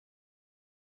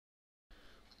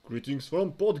Greetings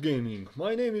from Pod Gaming.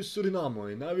 My name is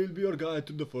Surinamo and I will be your guide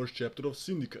to the first chapter of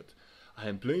Syndicate. I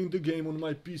am playing the game on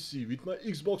my PC with my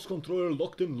Xbox controller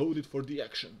locked and loaded for the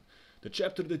action. The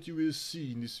chapter that you will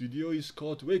see in this video is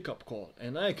called Wakeup Call,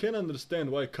 and I can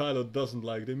understand why Kylo doesn't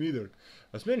like them either.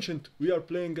 As mentioned, we are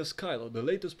playing as Kylo, the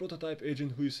latest prototype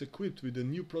agent who is equipped with the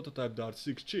new prototype Dart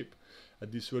 6 chip.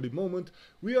 At this very moment,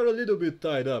 we are a little bit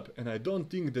tied up, and I don't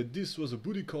think that this was a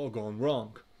booty call gone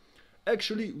wrong.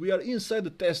 Actually, we are inside the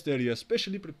test area,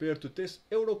 specially prepared to test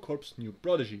Eurocorp's new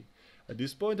prodigy. At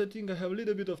this point, I think I have a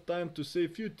little bit of time to say a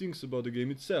few things about the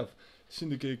game itself.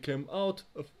 Syndicate came out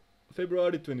of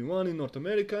February 21 in North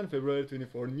America and February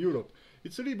 24 in Europe.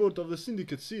 It's a reboot of the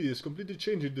Syndicate series, completely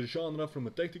changing the genre from a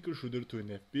tactical shooter to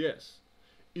an FPS.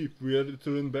 If we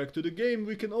return back to the game,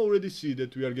 we can already see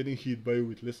that we are getting hit by a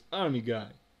witless army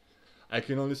guy. I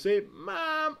can only say,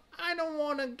 "Mom, I don't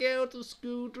wanna go to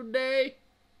school today."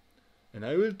 And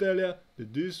I will tell ya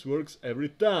that this works every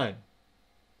time.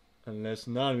 Unless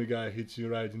an army guy hits you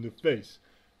right in the face.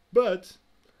 But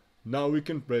now we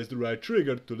can press the right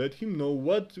trigger to let him know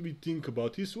what we think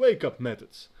about his wake-up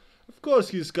methods. Of course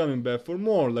he is coming back for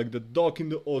more, like the dog in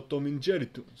the Autumn in Jerry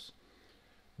tunes.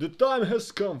 "The time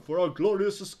has come for our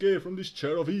glorious escape from this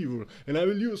chair of evil, and I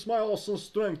will use my awesome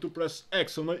strength to press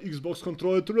X on my Xbox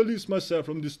controller to release myself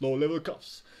from these low-level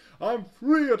cuffs. I'm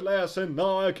free at last, and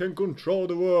now I can control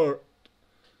the world."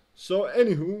 So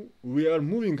anywho, we are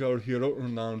moving our hero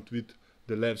around with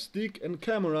the left stick and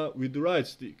camera with the right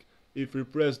stick. If we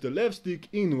press the left stick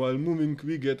in while moving,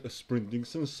 we get a sprinting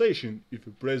sensation. If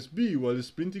we press B while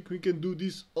sprinting, we can do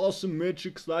this awesome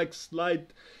matrix-like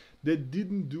slide that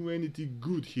didn't do anything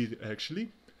good here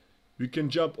actually. We can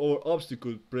jump over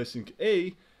obstacles pressing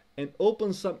A and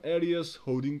open some areas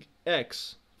holding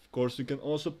X. Of course, we can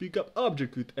also pick up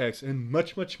objects with X and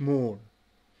much more.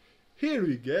 Here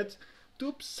we get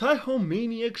to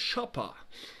Psychomaniac Shopper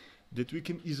that we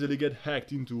can easily get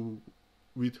hacked into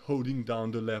with holding down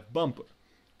the left bumper.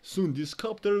 Soon this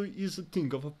copter is a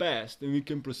thing of a past and we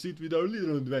can proceed with our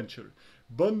little adventure.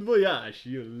 Bon voyage,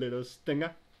 you little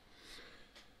stinger.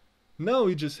 Now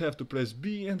we just have to press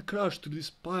B and crash to this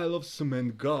pile of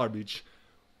cement garbage.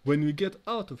 When we get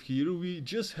out of here, we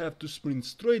just have to sprint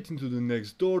straight into the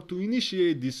next door to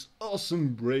initiate this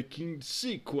awesome braking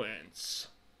sequence.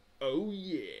 Oh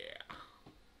yeah!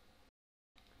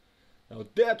 Now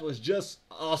that was just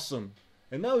awesome.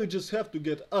 And now we just have to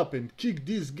get up and kick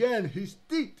this guy in his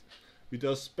teeth with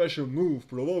a special move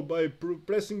provoked by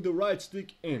pressing the right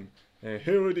stick in. And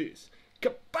here it is.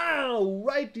 Kapow!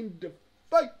 Right in the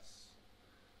face!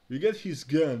 We get his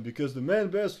gun because the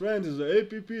man's best friend is the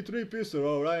APP3 Pistol,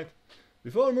 alright?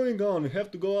 Before moving on, we have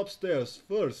to go upstairs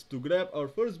first to grab our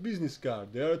first business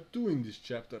card. There are 2 in this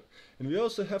chapter. And we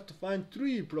also have to find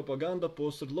 3 propaganda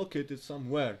posters located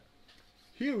somewhere.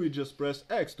 Here we just press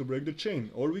X to break the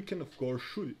chain, or we can of course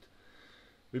shoot it.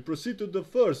 We proceed to the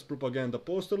first propaganda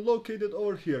poster located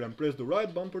over here and press the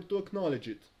right bumper to acknowledge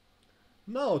it.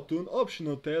 Now to an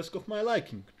optional task of my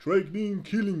liking, training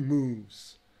killing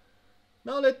moves.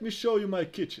 Now let me show you my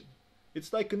kitchen.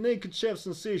 It's like a naked chef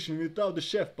sensation without the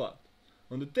chef part.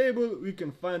 On the table we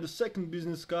can find the second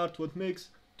business card, what makes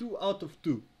 2 out of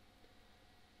 2.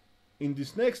 In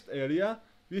this next area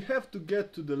we have to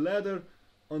get to the ladder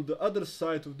on the other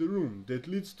side of the room that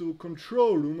leads to a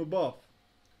control room above.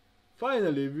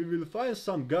 Finally, we will find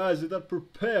some guys that are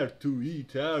prepared to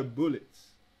eat our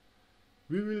bullets.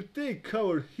 We will take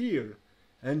cover here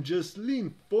and just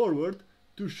lean forward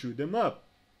to shoot them up.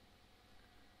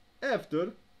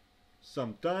 After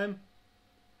some time,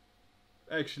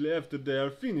 actually after they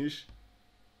are finished,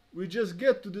 we just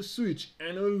get to the switch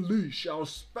and unleash our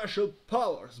special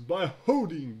powers by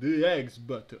holding the X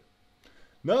button.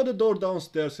 Now the door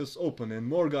downstairs has opened and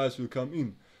more guys will come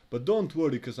in, but don't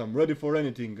worry cause I'm ready for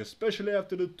anything, especially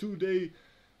after the 2-day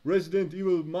Resident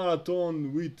Evil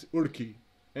marathon with Urki.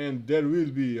 And there will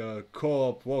be a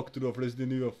co-op walkthrough of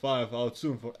Resident Evil 5 out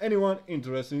soon for anyone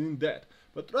interested in that.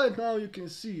 But right now you can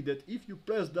see that if you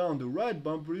press down the right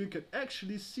bumper you can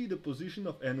actually see the position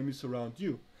of enemies around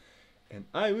you. And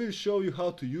I will show you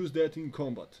how to use that in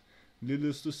combat.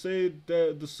 Needless to say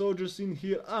that the soldiers in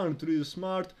here aren't really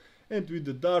smart, and with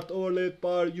the dart overlaid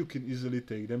power you can easily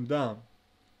take them down.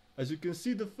 As you can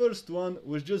see, the first one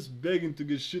was just begging to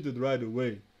get shooted right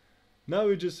away. Now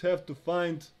we just have to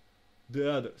find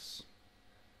the others.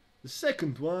 The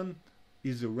second one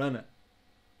is a runner.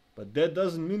 But that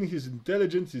doesn't mean his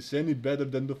intelligence is any better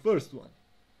than the first one.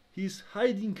 He is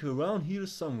hiding around here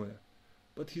somewhere.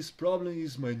 But his problem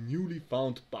is my newly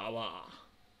found power.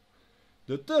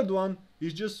 The third one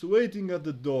is just waiting at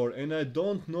the door and I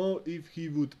don't know if he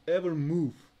would ever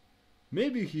move.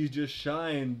 Maybe he's just shy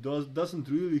and doesn't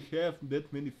really have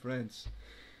that many friends.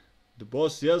 The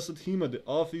boss yells at him at the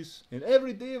office, and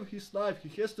every day of his life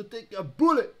he has to take a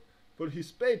bullet for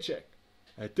his paycheck.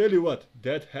 I tell you what,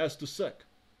 that has to suck.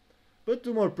 But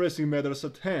to more pressing matters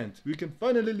at hand, we can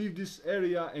finally leave this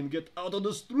area and get out of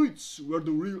the streets where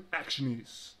the real action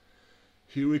is.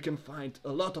 Here we can find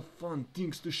a lot of fun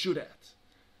things to shoot at.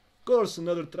 Of course,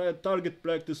 another target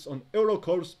practice on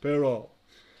Eurocorp's payroll.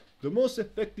 The most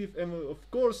effective and of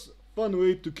course fun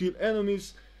way to kill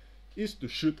enemies is to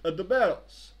shoot at the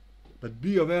barrels. But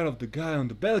be aware of the guy on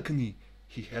the balcony.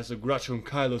 He has a grudge on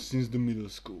Kylo since the middle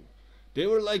school. They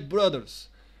were like brothers.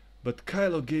 But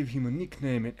Kylo gave him a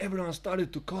nickname and everyone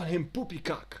started to call him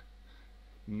Poopycock.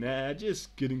 Nah,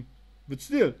 just kidding. But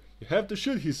still, you have to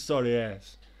shoot his sorry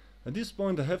ass. At this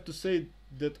point I have to say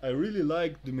that I really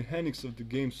like the mechanics of the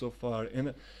game so far,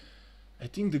 and I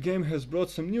think the game has brought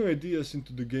some new ideas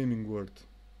into the gaming world.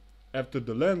 After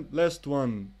the last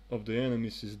one of the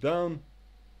enemies is down,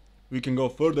 we can go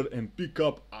further and pick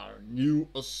up our new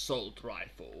assault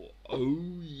rifle. Oh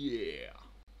yeah!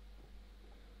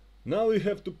 Now we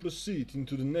have to proceed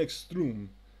into the next room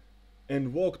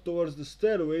and walk towards the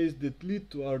stairways that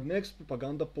lead to our next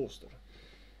propaganda poster.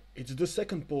 It's the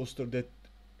second poster, that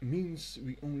means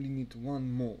we only need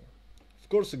one more. Of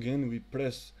course, again we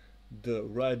press the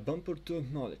right bumper to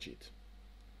acknowledge it.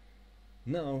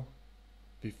 Now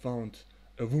we found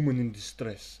a woman in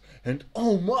distress, and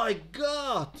oh my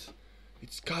god!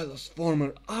 It's Kylo's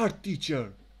former art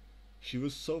teacher! She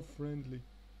was so friendly.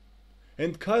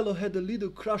 And Kylo had a little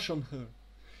crush on her.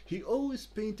 He always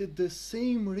painted the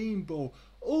same rainbow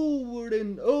over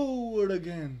and over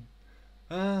again.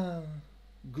 Ah,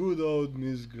 good old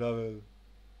Miss Gravel.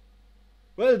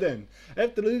 Well then,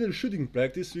 after a little shooting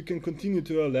practice, we can continue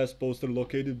to our last poster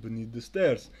located beneath the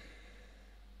stairs.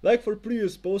 Like for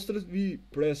previous posters, we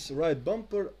press right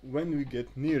bumper when we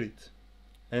get near it.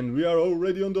 And we are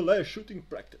already on the last shooting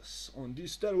practice. On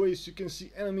these stairways you can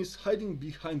see enemies hiding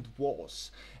behind walls,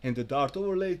 and the dart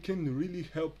overlay can really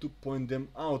help to point them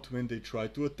out when they try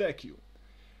to attack you.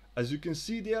 As you can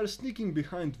see, they are sneaking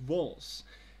behind walls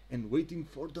and waiting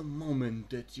for the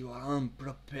moment that you are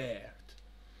unprepared.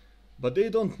 But they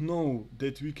don't know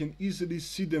that we can easily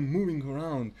see them moving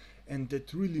around, and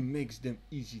that really makes them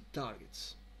easy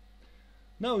targets.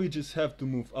 Now we just have to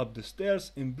move up the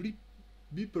stairs and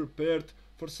be prepared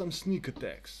for some sneak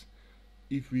attacks.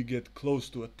 If we get close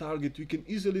to a target, we can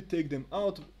easily take them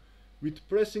out with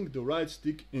pressing the right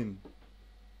stick in.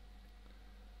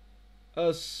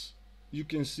 As you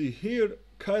can see here,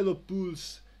 Kylo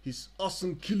pulls his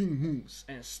awesome killing moves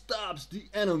and stabs the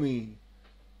enemy.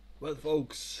 Well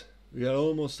folks, we are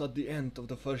almost at the end of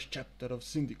the first chapter of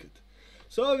Syndicate,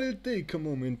 so I will take a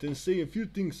moment and say a few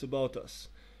things about us.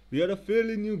 We are a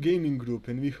fairly new gaming group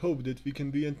and we hope that we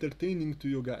can be entertaining to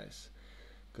you guys,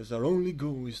 cause our only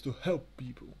goal is to help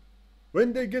people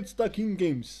when they get stuck in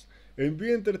games and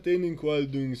be entertaining while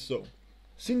doing so.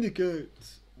 Syndicate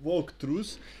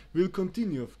walkthroughs will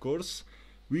continue, of course,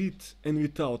 with and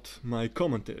without my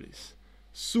commentaries.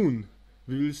 Soon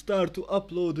we will start to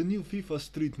upload a new FIFA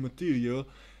Street material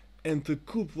and a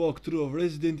coop walkthrough of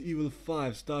Resident Evil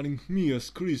 5 starring me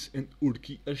as Chris and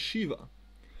Urki as Shiva.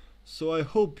 So I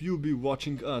hope you'll be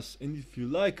watching us, and if you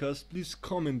like us, please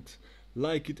comment,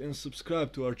 like it and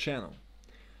subscribe to our channel.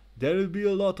 There will be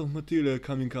a lot of material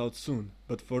coming out soon,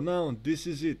 but for now this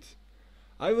is it.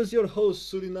 I was your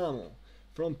host Surinamo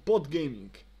from Pod Gaming,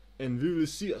 and we will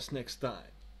see us next time.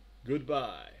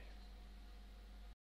 Goodbye.